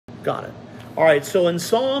Got it. All right, so in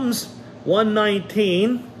Psalms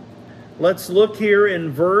 119, let's look here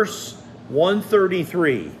in verse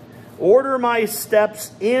 133. Order my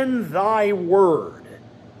steps in thy word.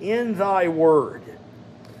 In thy word.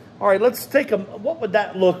 All right, let's take what would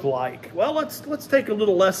that look like? Well, let's take a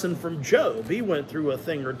little lesson from Job. He went through a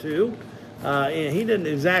thing or two. And he didn't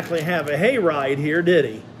exactly have a hayride here, did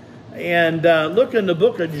he? And look in the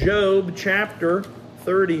book of Job, chapter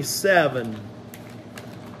 37.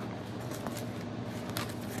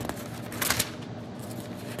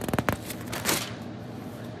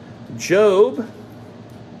 Job,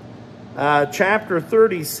 chapter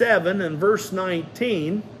 37 and verse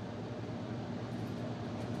 19.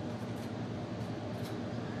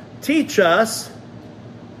 Teach us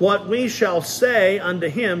what we shall say unto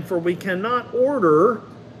him, for we cannot order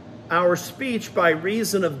our speech by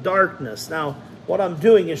reason of darkness. Now, what I'm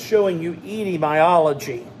doing is showing you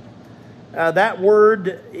etymology. That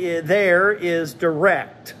word there is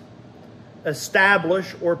direct,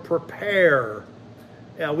 establish, or prepare.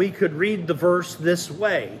 We could read the verse this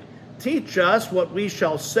way. Teach us what we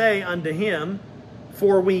shall say unto him,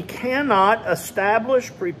 for we cannot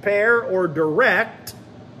establish, prepare, or direct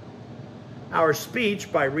our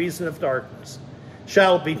speech by reason of darkness.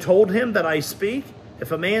 Shall it be told him that I speak?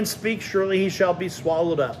 If a man speak, surely he shall be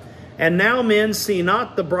swallowed up. And now men see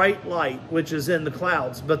not the bright light which is in the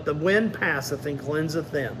clouds, but the wind passeth and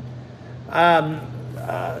cleanseth them.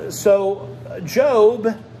 So Job,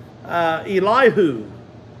 Elihu,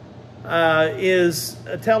 is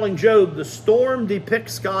telling Job the storm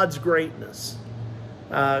depicts God's greatness,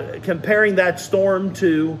 comparing that storm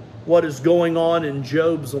to what is going on in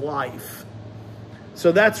Job's life.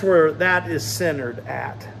 So that's where that is centered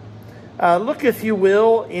at. Look, if you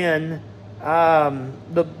will, in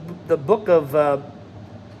the book of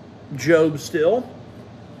Job still,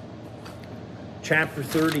 chapter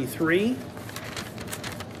 33.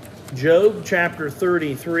 Job chapter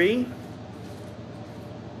 33.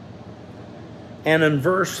 And in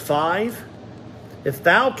verse 5, if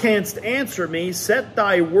thou canst answer me, set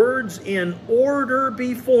thy words in order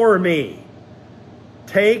before me.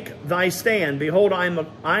 Take thy stand. Behold, I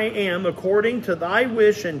am according to thy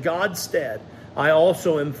wish in God's stead. I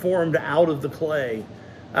also am formed out of the clay.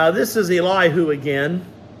 This is Elihu again.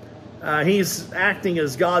 He's acting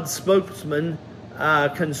as God's spokesman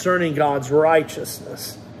concerning God's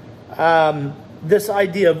righteousness. This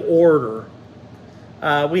idea of order.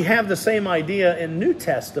 We have the same idea in New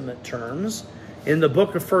Testament terms in the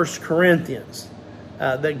book of 1 Corinthians.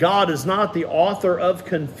 That God is not the author of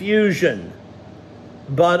confusion,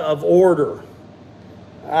 but of order.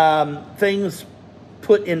 Things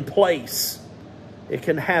put in place. It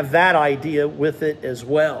can have that idea with it as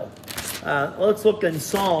well. Let's look in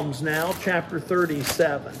Psalms now, chapter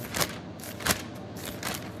 37.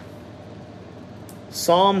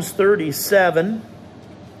 Psalms 37,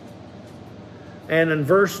 and in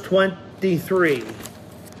verse 23.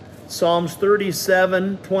 Psalms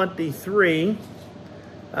 37, 23.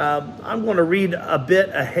 I'm going to read a bit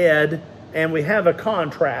ahead, and we have a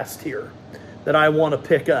contrast here that I want to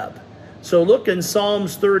pick up. So look in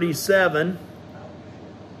Psalms 37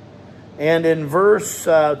 and in verse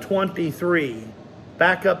 23.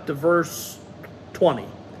 Back up to verse 20.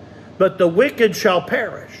 But the wicked shall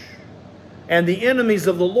perish, and the enemies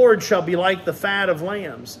of the Lord shall be like the fat of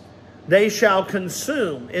lambs. They shall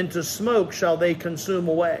consume, into smoke shall they consume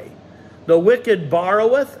away. The wicked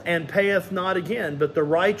borroweth and payeth not again, but the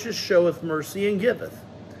righteous showeth mercy and giveth.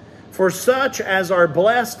 For such as are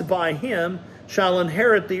blessed by him shall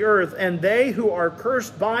inherit the earth, and they who are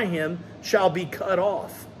cursed by him shall be cut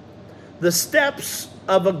off. The steps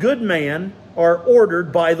of a good man are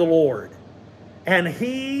ordered by the Lord, and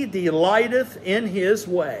he delighteth in his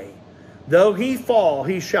way. Though he fall,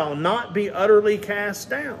 he shall not be utterly cast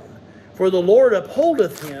down, for the Lord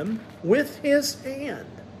upholdeth him with his hand.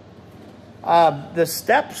 The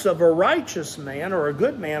steps of a righteous man or a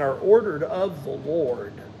good man are ordered of the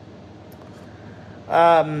Lord.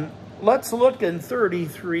 Let's look in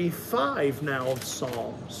 33:5 now of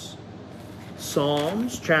Psalms.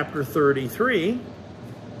 Psalms chapter 33.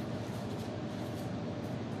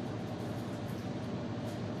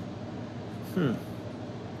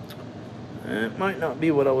 It might not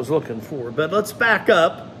be what I was looking for, but let's back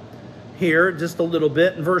up here just a little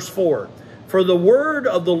bit in verse 4. For the word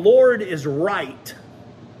of the Lord is right,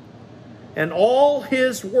 and all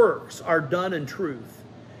his works are done in truth.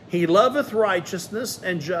 He loveth righteousness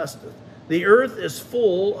and justice. The earth is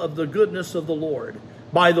full of the goodness of the Lord.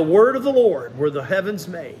 By the word of the Lord were the heavens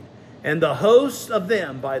made, and the hosts of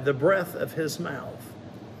them by the breath of his mouth.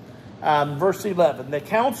 Verse 11, the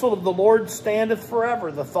counsel of the Lord standeth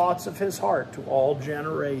forever, the thoughts of his heart to all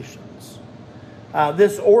generations.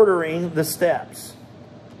 This ordering the steps.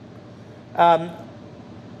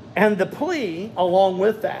 And the plea along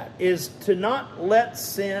with that is to not let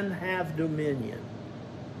sin have dominion.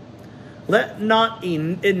 Let not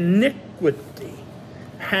iniquity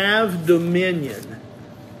have dominion.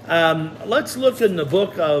 Let's look in the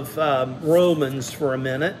book of Romans for a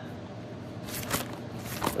minute.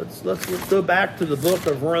 Let's go back to the book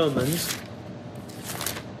of Romans.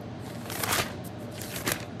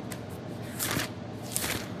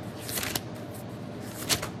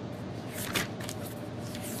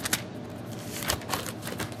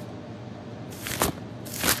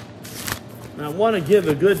 Now, I want to give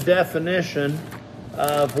a good definition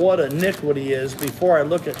of what iniquity is before I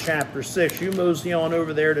look at chapter 6. You mosey on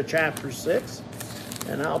over there to chapter 6,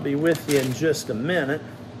 and I'll be with you in just a minute.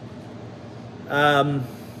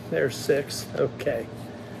 There's 6. Okay.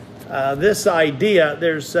 This idea,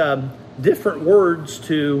 there's different words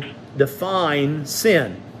to define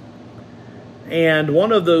sin. And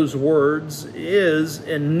one of those words is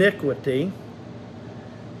iniquity.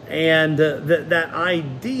 And that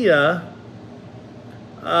idea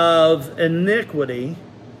of iniquity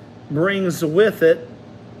brings with it,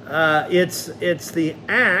 it's the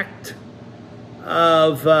act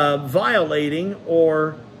of violating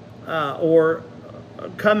or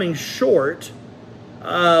coming short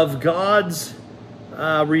of God's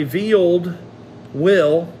revealed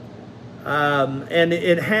will, and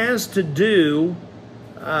it has to do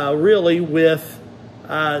really with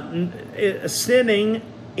sinning,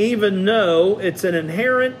 even though it's an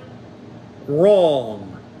inherent wrong,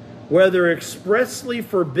 whether expressly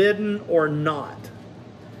forbidden or not.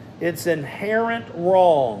 It's inherent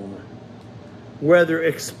wrong, whether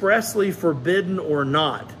expressly forbidden or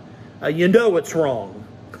not. You know it's wrong.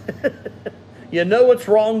 You know it's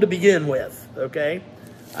wrong to begin with, okay?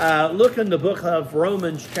 Look in the book of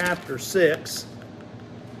Romans chapter 6.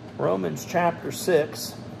 Romans chapter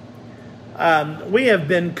 6. We have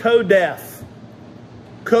been co-death,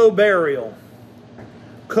 co-burial,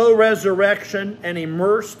 co-resurrection, and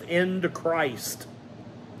immersed into Christ.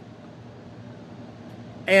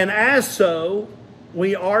 And as so,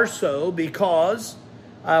 we are so because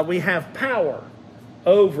we have power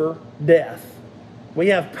over death. We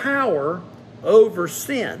have power over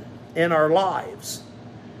sin in our lives.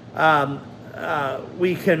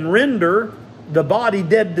 We can render the body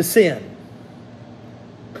dead to sin.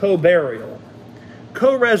 Co-burial.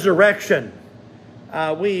 Co-resurrection.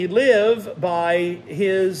 We live by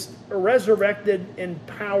his resurrected,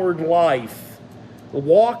 empowered life.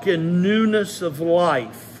 Walk in newness of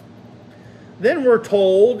life. Then we're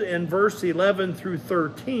told in verse 11 through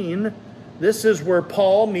 13, this is where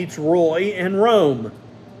Paul meets Roy in Rome.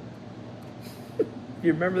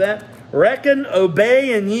 You remember that? Reckon,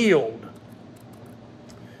 obey, and yield.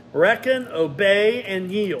 Reckon, obey,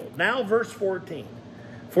 and yield. Now verse 14.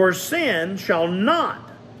 For sin shall not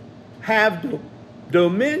have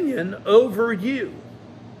dominion over you.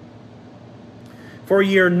 For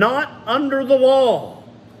ye are not under the law,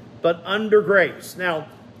 but under grace. Now,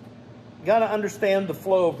 you got to understand the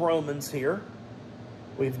flow of Romans here.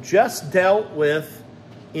 We've just dealt with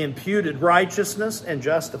imputed righteousness and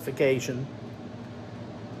justification.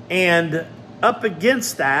 And up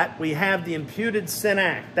against that, we have the imputed sin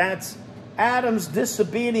act. That's Adam's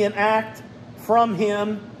disobedient act from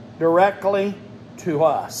him directly to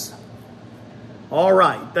us. All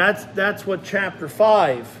right, that's what chapter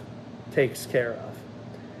 5 takes care of.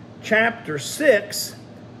 Chapter 6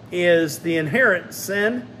 is the inherent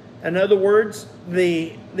sin. In other words,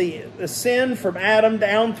 the sin from Adam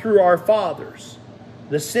down through our fathers.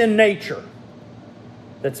 The sin nature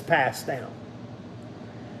that's passed down.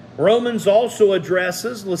 Romans also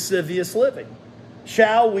addresses lascivious living.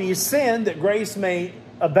 Shall we sin that grace may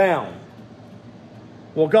abound?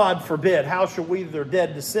 Well, God forbid. How shall we that are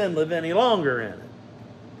dead to sin live any longer in it?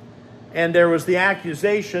 And there was the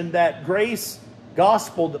accusation that grace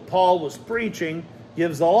gospel that Paul was preaching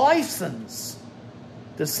gives a license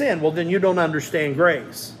to sin. Well, then you don't understand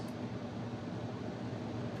grace.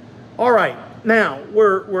 All right. Now,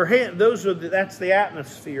 that's the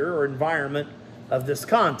atmosphere or environment of this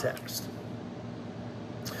context.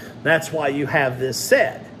 That's why you have this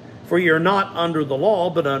said, for you're not under the law,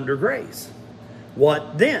 but under grace.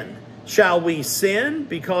 What then? Shall we sin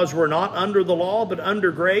because we're not under the law, but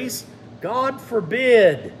under grace? God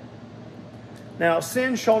forbid. Now,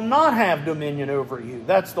 sin shall not have dominion over you.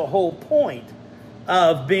 That's the whole point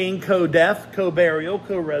of being co-death, co-burial,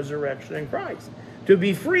 co-resurrection in Christ. To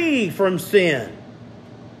be free from sin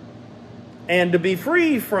and to be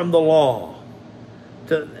free from the law.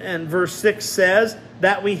 And verse 6 says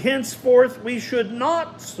that we should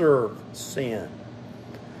not serve sin.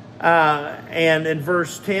 And in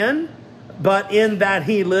verse 10, but in that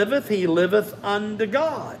he liveth unto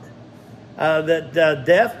God. That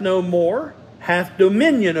death no more hath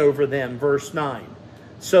dominion over them. Verse 9.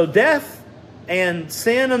 So death and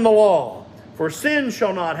sin and the law. For sin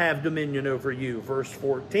shall not have dominion over you. Verse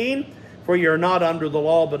 14. For ye are not under the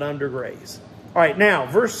law, but under grace. All right, now,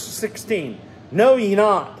 verse 16. Know ye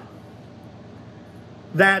not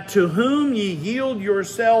that to whom ye yield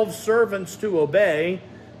yourselves servants to obey,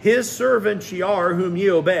 his servants ye are whom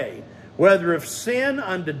ye obey, whether of sin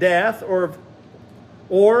unto death, or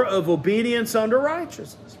of obedience unto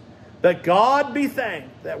righteousness. But God be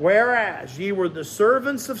thanked that whereas ye were the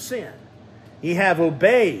servants of sin, ye have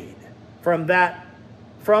obeyed from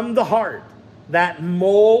the heart that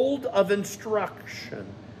mold of instruction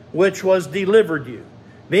which was delivered you.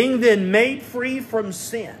 Being then made free from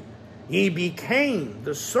sin, ye became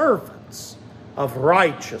the servants of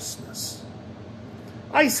righteousness.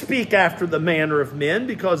 I speak after the manner of men,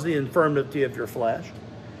 because of the infirmity of your flesh.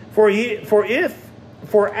 For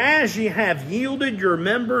as ye have yielded your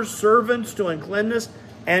members servants to uncleanness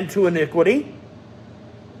and to iniquity,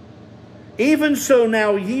 even so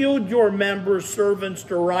now yield your members servants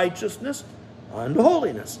to righteousness unto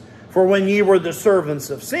holiness. For when ye were the servants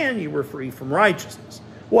of sin, ye were free from righteousness.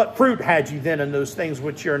 What fruit had ye then in those things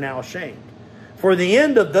which ye are now ashamed? For the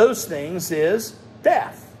end of those things is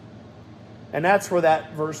death. And that's where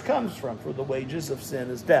that verse comes from. For the wages of sin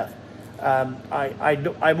is death.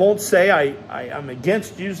 I won't say I'm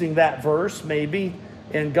against using that verse maybe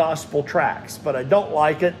in gospel tracts, but I don't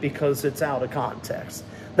like it because it's out of context.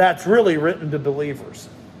 That's really written to believers.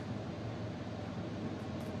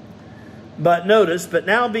 But notice, but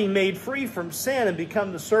now being made free from sin and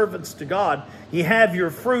become the servants to God, ye have your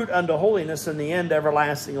fruit unto holiness, and the end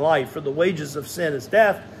everlasting life. For the wages of sin is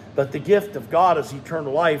death, but the gift of God is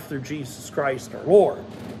eternal life through Jesus Christ our Lord.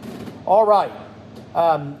 All right.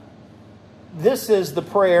 This is the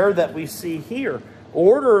prayer that we see here.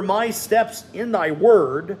 Order my steps in thy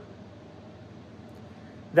word.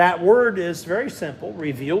 That word is very simple,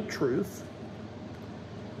 revealed truth.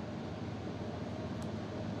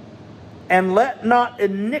 And let not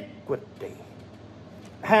iniquity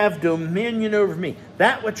have dominion over me.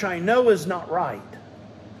 That which I know is not right.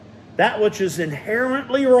 That which is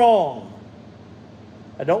inherently wrong.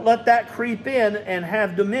 I don't let that creep in and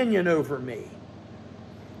have dominion over me.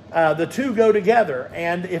 The two go together.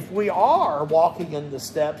 And if we are walking in the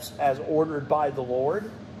steps as ordered by the Lord,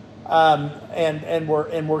 and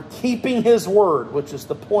we're keeping His word, which is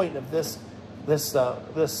the point of this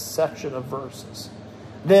section of verses,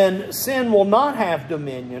 then sin will not have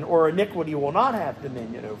dominion, or iniquity will not have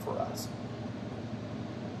dominion over us.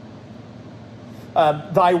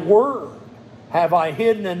 Thy word have I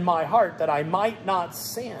hidden in my heart, that I might not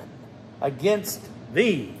sin against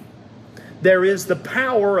thee. There is the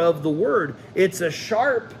power of the word. It's a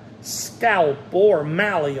sharp scalpel or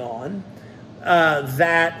malleon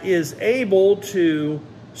that is able to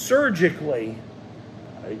surgically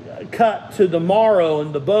cut to the marrow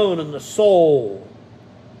and the bone and the soul.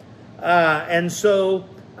 And so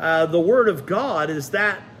the Word of God is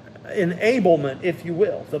that enablement, if you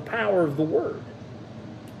will, the power of the Word.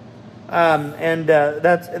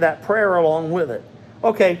 That's that prayer along with it.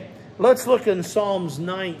 Okay, let's look in Psalms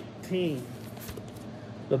 19.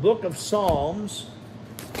 The book of Psalms.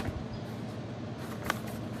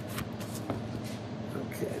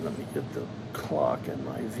 Okay, let me get the clock in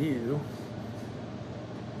my view.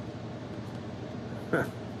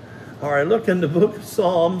 All right, look in the book of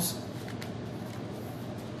Psalms.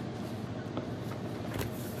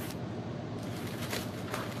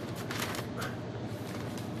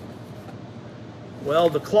 Well,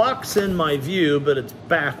 the clock's in my view, but it's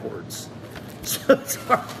backwards. So it's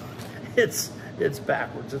hard. It's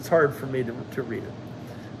backwards. It's hard for me to read it.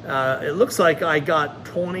 It looks like I got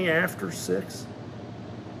 20 after 6.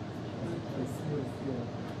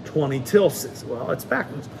 20 till 6. Well, it's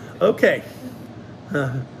backwards. Okay.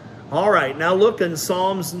 All right. Now look in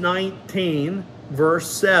Psalms 19, verse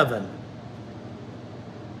 7.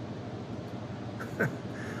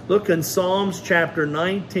 Look in Psalms chapter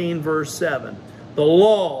 19, verse 7. The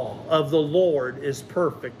law of the Lord is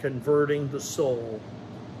perfect, converting the soul.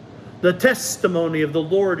 The testimony of the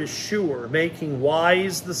Lord is sure, making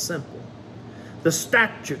wise the simple. The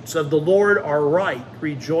statutes of the Lord are right,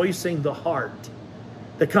 rejoicing the heart.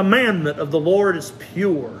 The commandment of the Lord is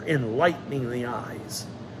pure, enlightening the eyes.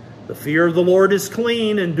 The fear of the Lord is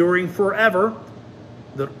clean, enduring forever.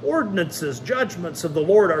 The ordinances, judgments of the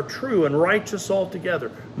Lord are true and righteous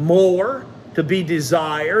altogether. More to be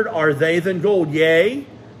desired are they than gold, yea,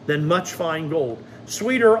 than much fine gold.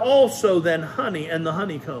 Sweeter also than honey and the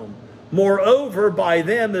honeycomb. Moreover, by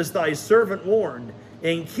them is thy servant warned.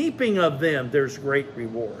 In keeping of them there's great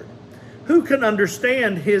reward. Who can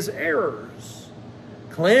understand his errors?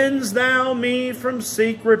 Cleanse thou me from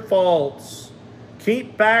secret faults.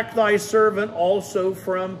 Keep back thy servant also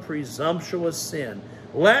from presumptuous sin.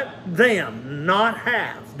 Let them not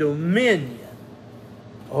have dominion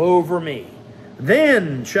over me.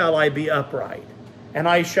 Then shall I be upright, and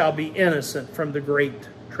I shall be innocent from the great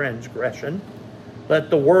transgression. Let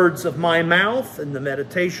the words of my mouth and the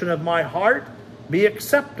meditation of my heart be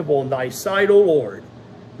acceptable in thy sight, O Lord,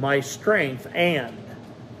 my strength and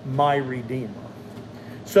my Redeemer.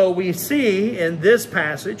 So we see in this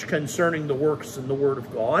passage concerning the works in the Word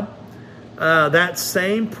of God, that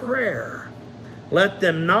same prayer. Let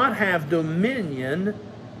them not have dominion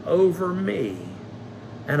over me,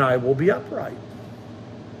 and I will be upright.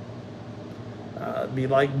 Be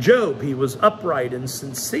like Job, he was upright and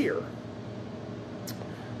sincere.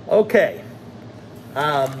 Okay,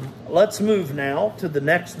 let's move now to the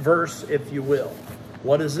next verse, if you will.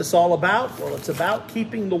 What is this all about? Well, it's about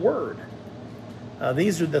keeping the word.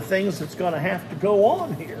 These are the things that's going to have to go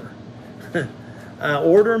on here.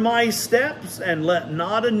 Order my steps and let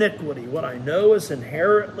not iniquity, what I know is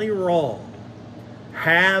inherently wrong,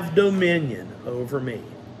 have dominion over me.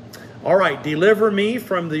 All right, deliver me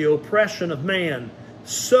from the oppression of man,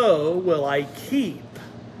 so will I keep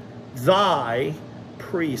thy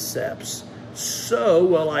precepts. So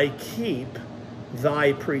will I keep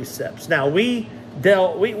thy precepts. Now, we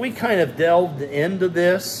kind of delved into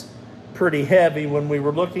this pretty heavy when we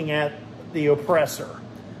were looking at the oppressor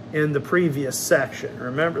in the previous section.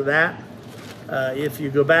 Remember that? If you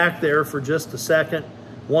go back there for just a second,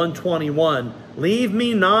 121, leave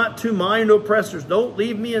me not to mine oppressors. Don't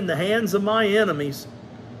leave me in the hands of my enemies.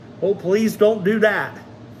 Oh, please don't do that.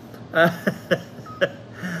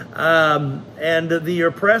 And the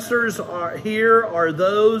oppressors are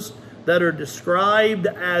those that are described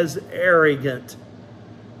as arrogant.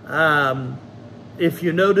 If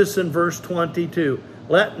you notice in verse 22,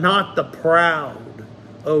 let not the proud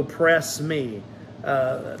oppress me.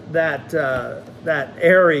 That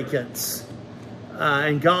arrogance.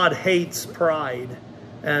 And God hates pride.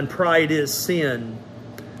 And pride is sin.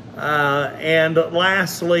 And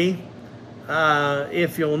lastly,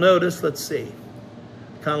 if you'll notice, let's see.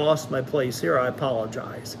 Kind of lost my place here. I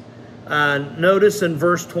apologize. Notice in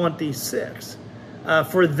verse 26.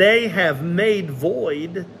 For they have made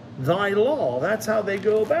void thy law. That's how they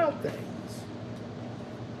go about things.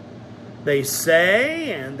 They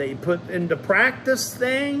say and they put into practice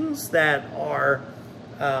things that are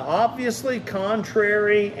obviously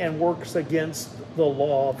contrary and works against the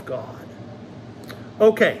law of God.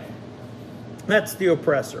 Okay, that's the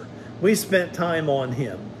oppressor. We spent time on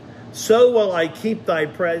him. So will I keep thy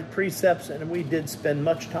precepts, and we did spend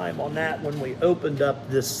much time on that when we opened up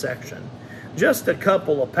this section. Just a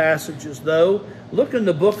couple of passages, though. Look in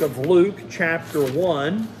the book of Luke, chapter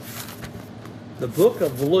 1. The book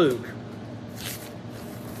of Luke.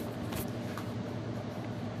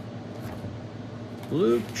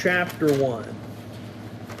 Luke, chapter 1.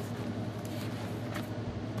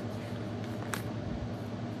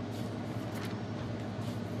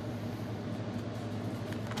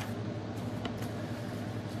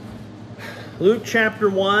 Luke, chapter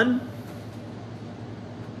 1.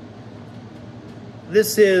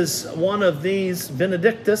 This is one of these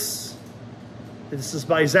Benedictus. This is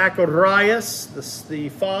by Zacharias, the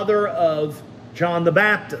father of John the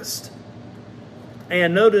Baptist.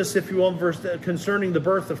 And notice, if you will, verse concerning the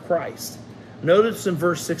birth of Christ. Notice in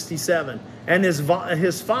verse 67. And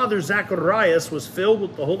his father Zacharias was filled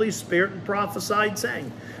with the Holy Spirit and prophesied,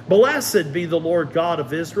 saying, Blessed be the Lord God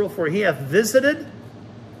of Israel, for he hath visited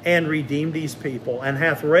and redeemed these people, and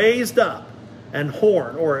hath raised up an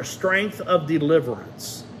horn, or a strength of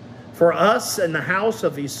deliverance, for us and the house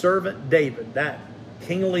of his servant David, that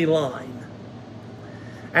kingly line,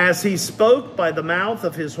 as he spoke by the mouth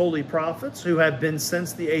of his holy prophets, who have been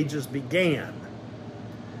since the ages began,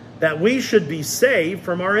 that we should be saved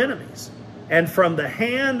from our enemies, and from the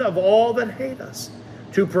hand of all that hate us,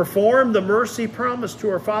 to perform the mercy promised to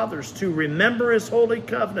our fathers, to remember his holy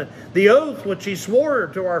covenant, the oath which he swore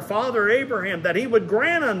to our father Abraham, that he would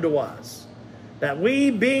grant unto us, that we,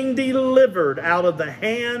 being delivered out of the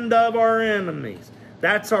hand of our enemies.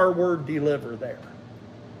 That's our word, deliver, there.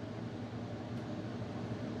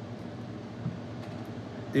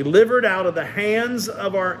 Delivered out of the hands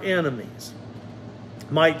of our enemies.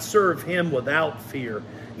 might serve him without fear,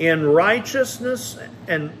 in righteousness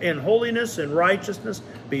and in holiness and righteousness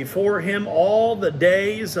before him all the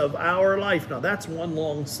days of our life. Now that's one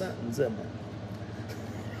long sentence, isn't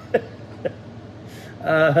it?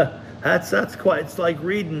 That's quite, it's like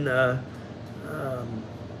reading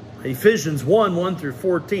Ephesians 1 through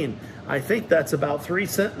 14. I think that's about 3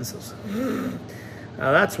 sentences.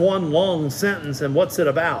 That's one long sentence, and what's it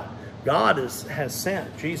about? God has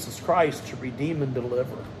sent Jesus Christ to redeem and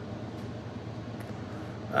deliver.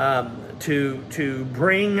 To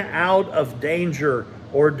bring out of danger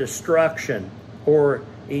or destruction or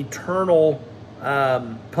eternal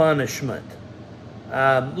punishment.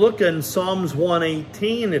 Look in Psalms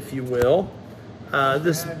 118, if you will.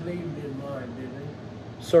 This had leaving in mind, didn't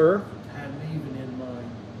it? Sir? Had leaving in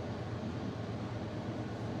mind.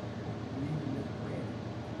 Leaving this planet.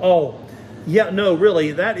 Oh, yeah, no,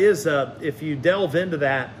 really, that is, if you delve into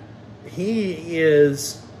that, he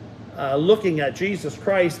is looking at Jesus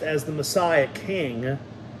Christ as the Messiah King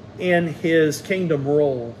in his kingdom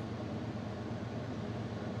role.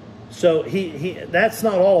 So that's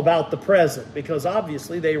not all about the present, because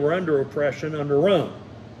obviously they were under oppression under Rome.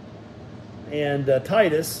 And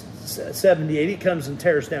Titus 70 AD comes and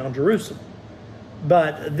tears down Jerusalem.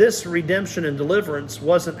 But this redemption and deliverance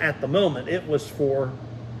wasn't at the moment, it was for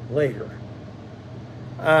later.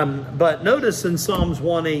 But notice in Psalms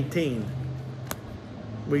 118,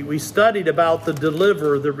 we studied about the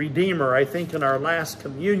deliverer, the redeemer, I think in our last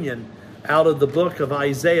communion out of the book of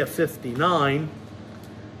Isaiah 59.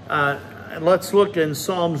 Let's look in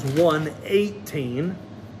Psalms 118,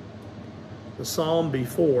 the psalm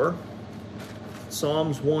before,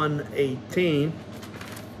 Psalms 118.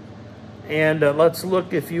 And let's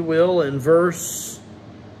look, if you will, in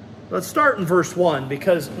let's start in verse 1,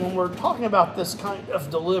 because when we're talking about this kind of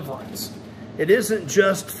deliverance, it isn't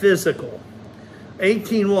just physical.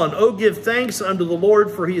 18:1, Oh, give thanks unto the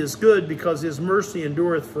Lord, for he is good, because his mercy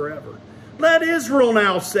endureth forever. Let Israel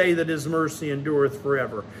now say that his mercy endureth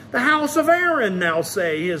forever. The house of Aaron now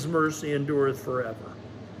say his mercy endureth forever.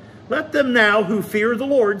 Let them now who fear the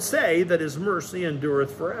Lord say that his mercy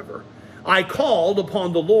endureth forever. I called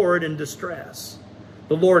upon the Lord in distress.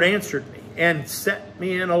 The Lord answered me and set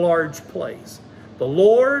me in a large place. The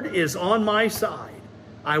Lord is on my side.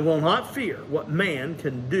 I will not fear what man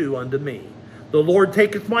can do unto me. The Lord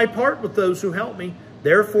taketh my part with those who help me.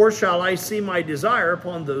 Therefore shall I see my desire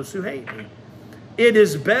upon those who hate me. It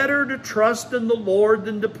is better to trust in the Lord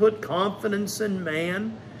than to put confidence in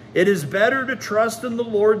man. It is better to trust in the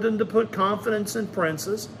Lord than to put confidence in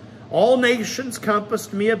princes. All nations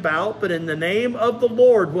compassed me about, but in the name of the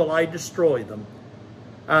Lord will I destroy them.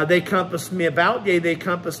 They compassed me about, yea, they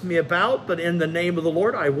compassed me about, but in the name of the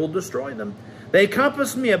Lord I will destroy them. They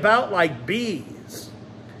compassed me about like bees.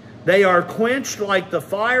 They are quenched like the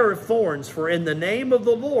fire of thorns, for in the name of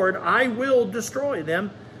the Lord I will destroy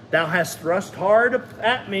them. Thou hast thrust hard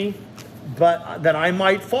at me, but that I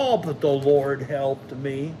might fall, but the Lord helped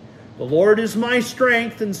me. The Lord is my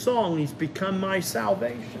strength and song. He's become my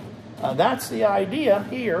salvation. That's the idea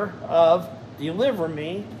here of deliver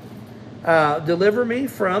me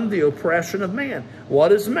from the oppression of man.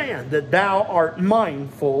 What is man? That thou art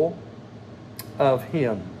mindful of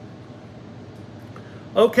him.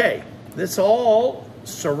 Okay, this all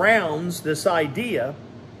surrounds this idea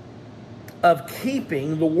of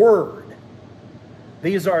keeping the word.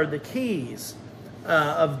 These are the keys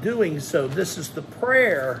of doing so. This is the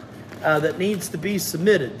prayer that needs to be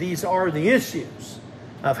submitted. These are the issues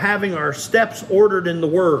of having our steps ordered in the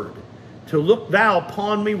word. To look thou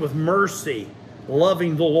upon me with mercy,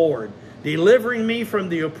 loving the Lord. Delivering me from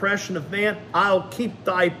the oppression of man, I'll keep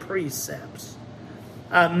thy precepts.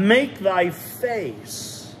 Make thy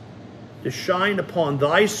face to shine upon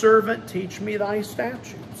thy servant. Teach me thy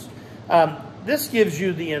statutes. This gives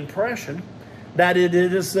you the impression that it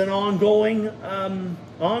is an ongoing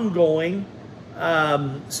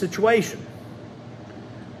situation.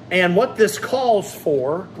 And what this calls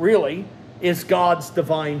for, really, is God's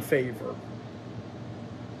divine favor.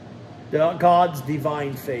 God's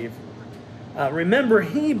divine favor. Remember,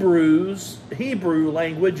 Hebrew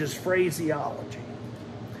language is phraseology.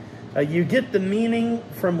 You get the meaning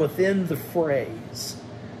from within the phrase.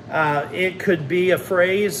 It could be a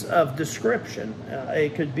phrase of description.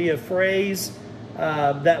 It could be a phrase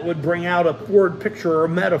that would bring out a word picture or a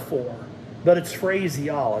metaphor. But it's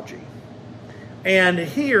phraseology. And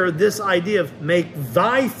here, this idea of make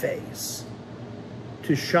thy face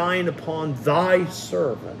to shine upon thy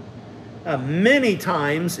servant. Many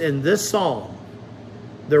times in this psalm,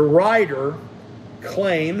 the writer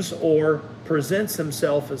claims or presents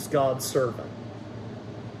himself as God's servant.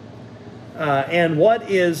 And what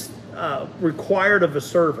is required of a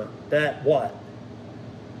servant? That what?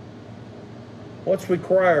 What's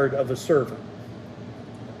required of a servant?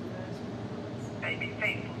 They be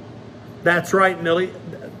faithful. That's right, Millie.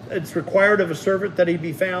 It's required of a servant that he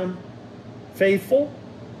be found faithful.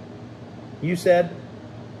 You said?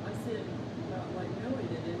 I said, about like Millie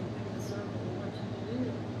did, anything the servant will want you to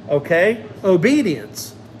do. Okay.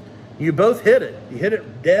 Obedience. You both hit it. You hit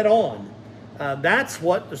it dead on. That's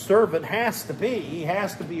what the servant has to be. He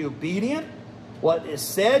has to be obedient. What is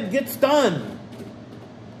said gets done.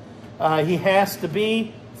 He has to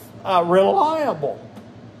be reliable.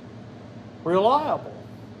 Reliable.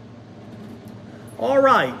 All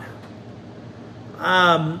right.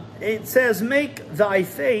 It says, make thy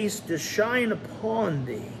face to shine upon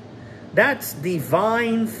thee. That's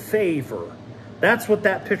divine favor. That's what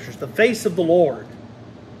that pictures, the face of the Lord.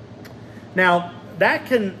 Now,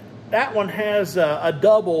 that one has a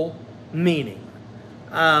double meaning.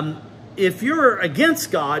 If you're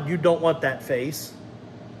against God, you don't want that face.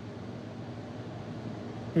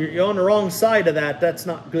 You're on the wrong side of that. That's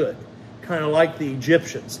not good. Kind of like the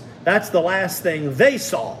Egyptians. That's the last thing they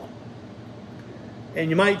saw. And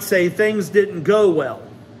you might say things didn't go well.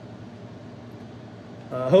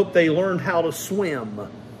 I hope they learned how to swim.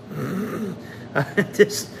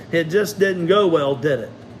 It just didn't go well, did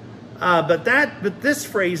it? But this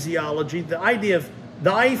phraseology, the idea of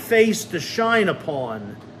thy face to shine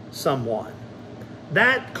upon someone,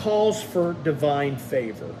 that calls for divine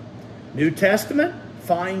favor. New Testament,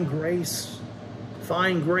 find grace.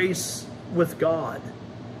 Find grace with God.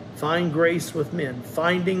 Find grace with men.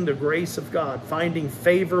 Finding the grace of God. Finding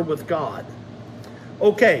favor with God.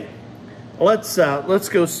 Okay, let's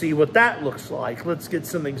go see what that looks like. Let's get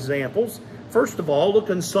some examples. First of all, look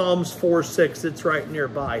in Psalms 4:6. It's right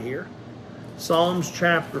nearby here. Psalms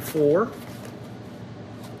chapter 4.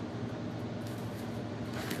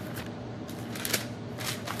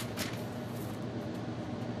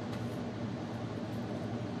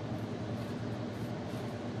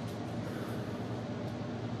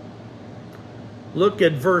 Look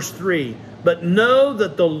at verse 3. But know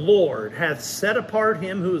that the Lord hath set apart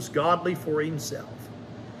him who is godly for himself.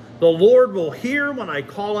 The Lord will hear when I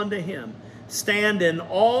call unto him. Stand in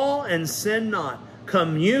awe and sin not.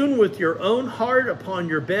 Commune with your own heart upon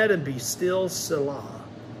your bed and be still, Selah.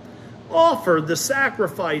 Offer the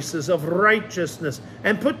sacrifices of righteousness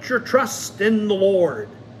and put your trust in the Lord.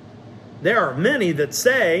 There are many that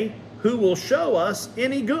say, who will show us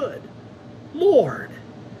any good? Lord,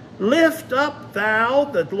 lift up thou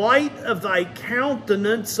the light of thy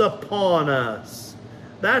countenance upon us.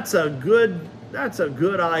 That's a good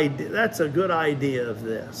idea. That's a good idea of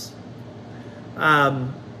this.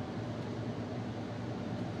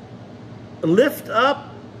 Lift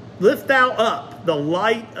thou up the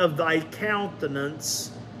light of thy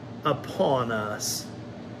countenance upon us.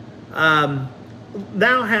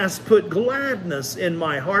 Thou hast put gladness in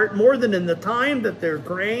my heart more than in the time that their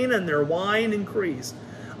grain and their wine increase.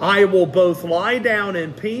 I will both lie down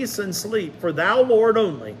in peace and sleep, for thou, Lord,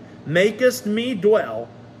 only makest me dwell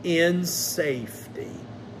in safety.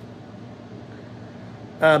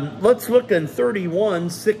 Let's look in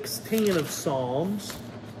 31:16 of Psalms.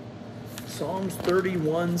 Psalms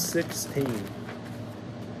 31:16.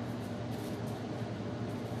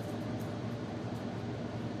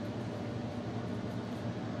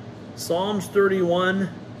 Psalms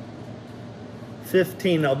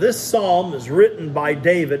 31:15. Now this psalm is written by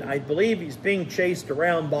David. I believe he's being chased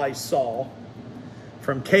around by Saul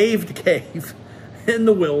from cave to cave in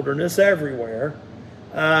the wilderness everywhere.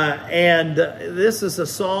 And this is a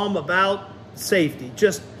psalm about safety,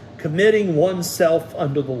 just committing oneself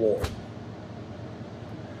unto the Lord.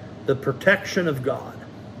 The protection of God.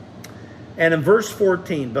 And in verse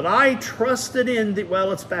 14, but I trusted in the, well,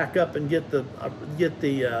 let's back up and get the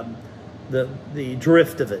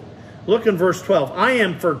drift of it. Look in verse 12. I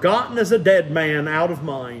am forgotten as a dead man out of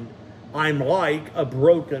mind. I'm like a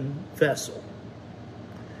broken vessel.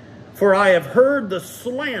 For I have heard the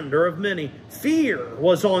slander of many. Fear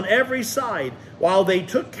was on every side. While they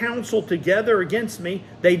took counsel together against me,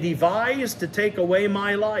 they devised to take away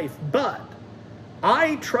my life. But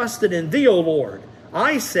I trusted in thee, O Lord.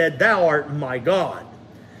 I said, thou art my God.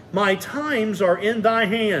 My times are in thy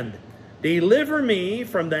hand. Deliver me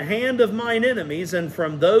from the hand of mine enemies and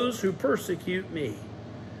from those who persecute me.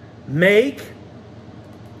 Make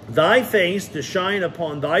thy face to shine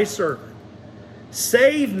upon thy servant.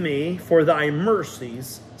 Save me for thy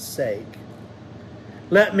mercy's sake.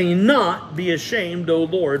 Let me not be ashamed, O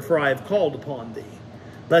Lord, for I have called upon thee.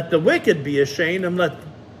 Let the wicked be ashamed, and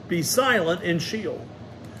be silent in Sheol.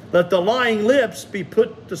 Let the lying lips be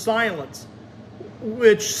put to silence.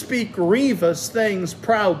 which speak grievous things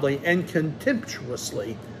proudly and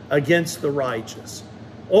contemptuously against the righteous.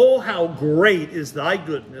 Oh, how great is thy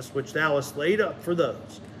goodness, which thou hast laid up for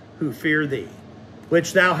those who fear thee,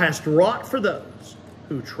 which thou hast wrought for those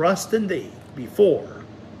who trust in thee before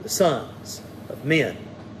the sons of men.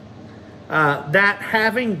 That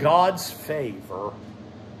having God's favor,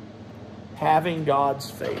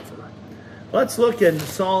 Let's look in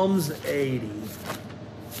Psalms 80.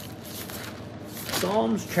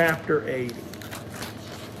 Psalms chapter 80.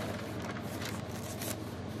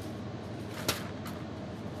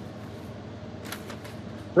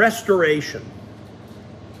 Restoration.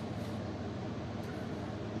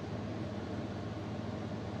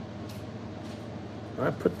 I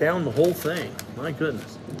put down the whole thing. My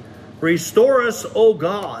goodness. Restore us, O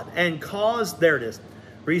God, and cause, there it is.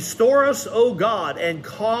 Restore us, O God, and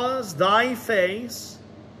cause thy face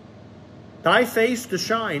to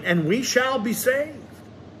shine, and we shall be saved.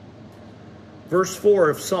 Verse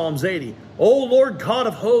 4 of Psalms 80. O Lord God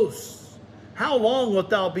of hosts, how long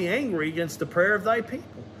wilt thou be angry against the prayer of thy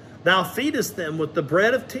people? Thou feedest them with the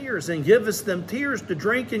bread of tears, and givest them tears to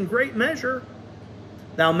drink in great measure.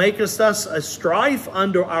 Thou makest us a strife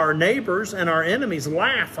unto our neighbors, and our enemies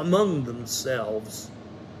laugh among themselves.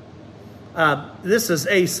 This is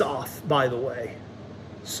Asaph, by the way.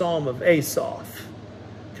 Psalm of Asaph,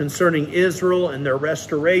 concerning Israel and their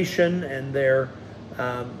restoration and their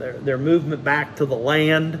movement back to the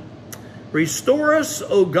land. Restore us,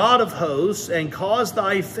 O God of hosts, and cause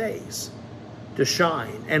thy face to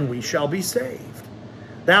shine, and we shall be saved.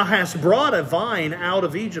 Thou hast brought a vine out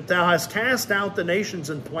of Egypt. Thou hast cast out the nations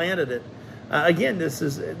and planted it. Again,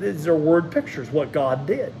 these are word pictures, what God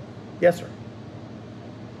did. Yes, sir.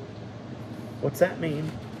 What's that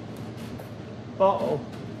mean? Uh-oh.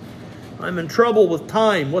 I'm in trouble with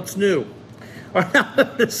time. What's new?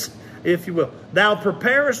 If you will. Thou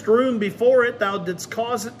preparest room before it. Thou didst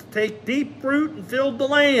cause it to take deep root and filled the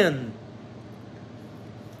land.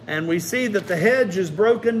 And we see that the hedge is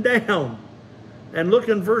broken down. And look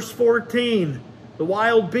in verse 14. The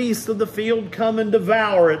wild beasts of the field come and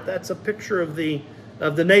devour it. That's a picture of the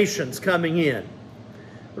nations coming in.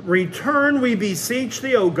 Return, we beseech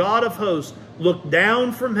thee, O God of hosts. Look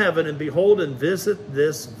down from heaven and behold and visit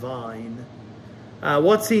this vine.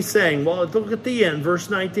 What's he saying? Well, look at the end, verse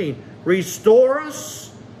 19. Restore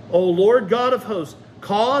us, O Lord God of hosts.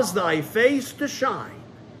 Cause thy face to shine.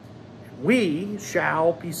 And we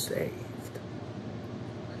shall be saved.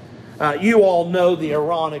 You all know the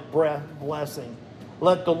Aaronic blessing.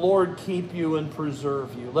 Let the Lord keep you and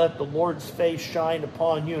preserve you. Let the Lord's face shine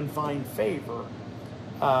upon you and find favor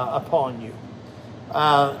upon you.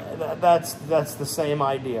 That's the same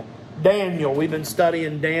idea. Daniel, we've been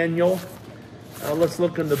studying Daniel. Let's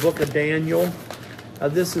look in the book of Daniel.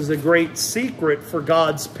 This is a great secret for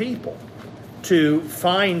God's people to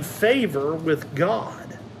find favor with God.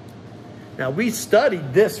 Now, we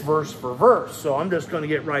studied this verse for verse, so I'm just going to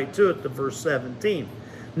get right to it, to verse 17.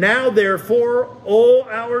 Now, therefore, O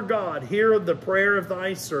our God, hear the prayer of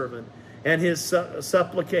thy servant and his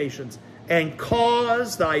supplications, and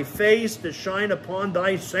cause thy face to shine upon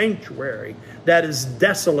thy sanctuary that is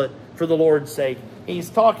desolate for the Lord's sake. He's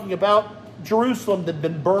talking about Jerusalem that had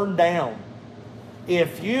been burned down.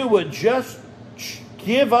 If you would just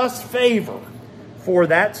give us favor for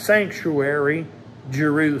that sanctuary,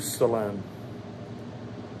 Jerusalem.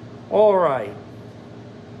 All right.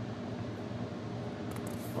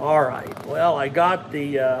 All right. Well, I got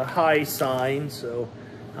the high sign, so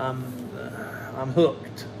I'm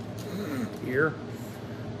hooked here.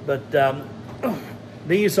 But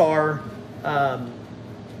these are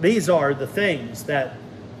the things that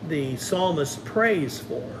the psalmist prays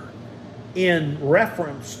for in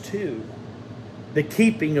reference to the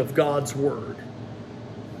keeping of God's word.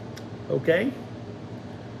 Okay?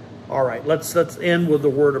 All right, let's end with a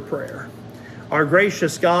word of prayer. Our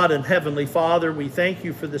gracious God and Heavenly Father, we thank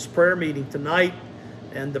you for this prayer meeting tonight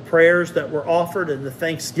and the prayers that were offered and the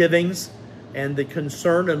thanksgivings and the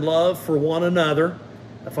concern and love for one another.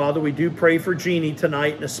 Father, we do pray for Jeannie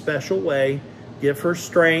tonight in a special way. Give her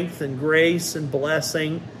strength and grace and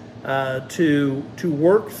blessing to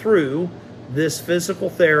work through this physical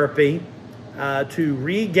therapy, to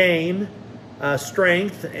regain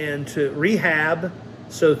strength and to rehab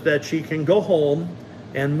so that she can go home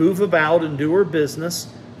and move about and do her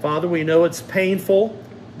business. Father, we know it's painful,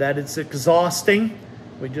 that it's exhausting.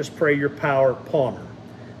 We just pray your power upon her.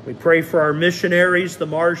 We pray for our missionaries, the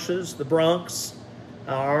Marshes, the Bronx,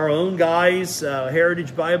 our own guys,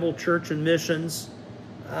 Heritage Bible Church and Missions,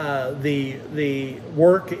 the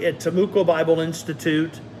work at Temuco Bible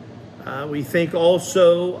Institute. We think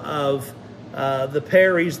also of the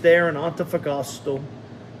Perrys there in Antofagasta.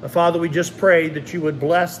 Father, we just pray that you would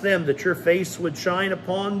bless them, that your face would shine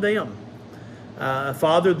upon them.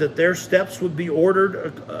 Father, that their steps would be ordered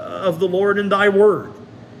of the Lord in thy word.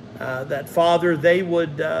 That, Father, they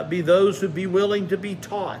would be those who be willing to be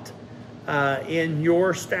taught in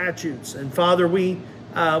your statutes. And, Father, we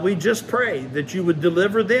just pray that you would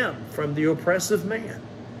deliver them from the oppressive man.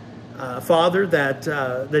 Father,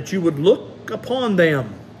 that you would look upon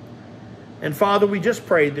them. And, Father, we just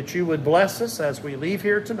pray that you would bless us as we leave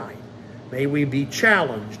here tonight. May we be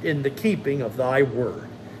challenged in the keeping of thy word.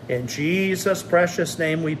 In Jesus' precious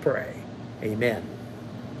name we pray. Amen.